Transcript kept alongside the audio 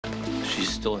She's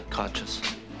still unconscious.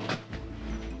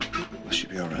 Will she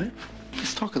be all right?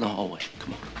 Let's talk in the hallway.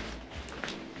 Come on.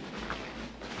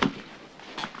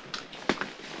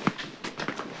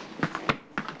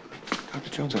 Dr.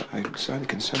 Jones, I signed a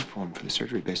consent form for the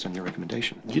surgery based on your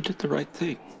recommendation. You did the right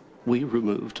thing. We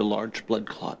removed a large blood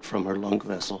clot from her lung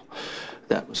vessel.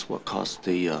 That was what caused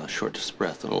the shortness of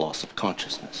breath and a loss of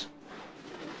consciousness.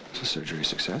 Is the surgery a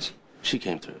success? She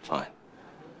came through it fine.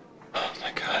 Oh,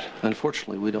 my God.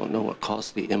 Unfortunately, we don't know what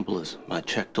caused the embolism. I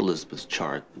checked Elizabeth's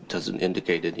chart. It doesn't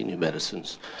indicate any new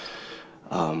medicines.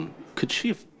 Could she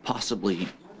have possibly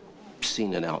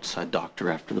seen an outside doctor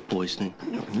after the poisoning?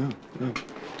 No.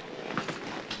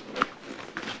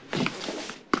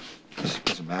 This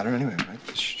doesn't matter anyway, right?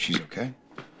 She's okay.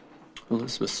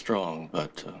 Elizabeth's strong,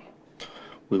 but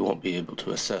we won't be able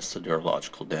to assess the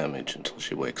neurological damage until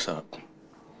she wakes up.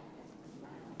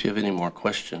 Do you have any more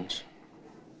questions?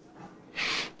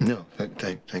 No,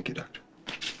 thank you, Doctor.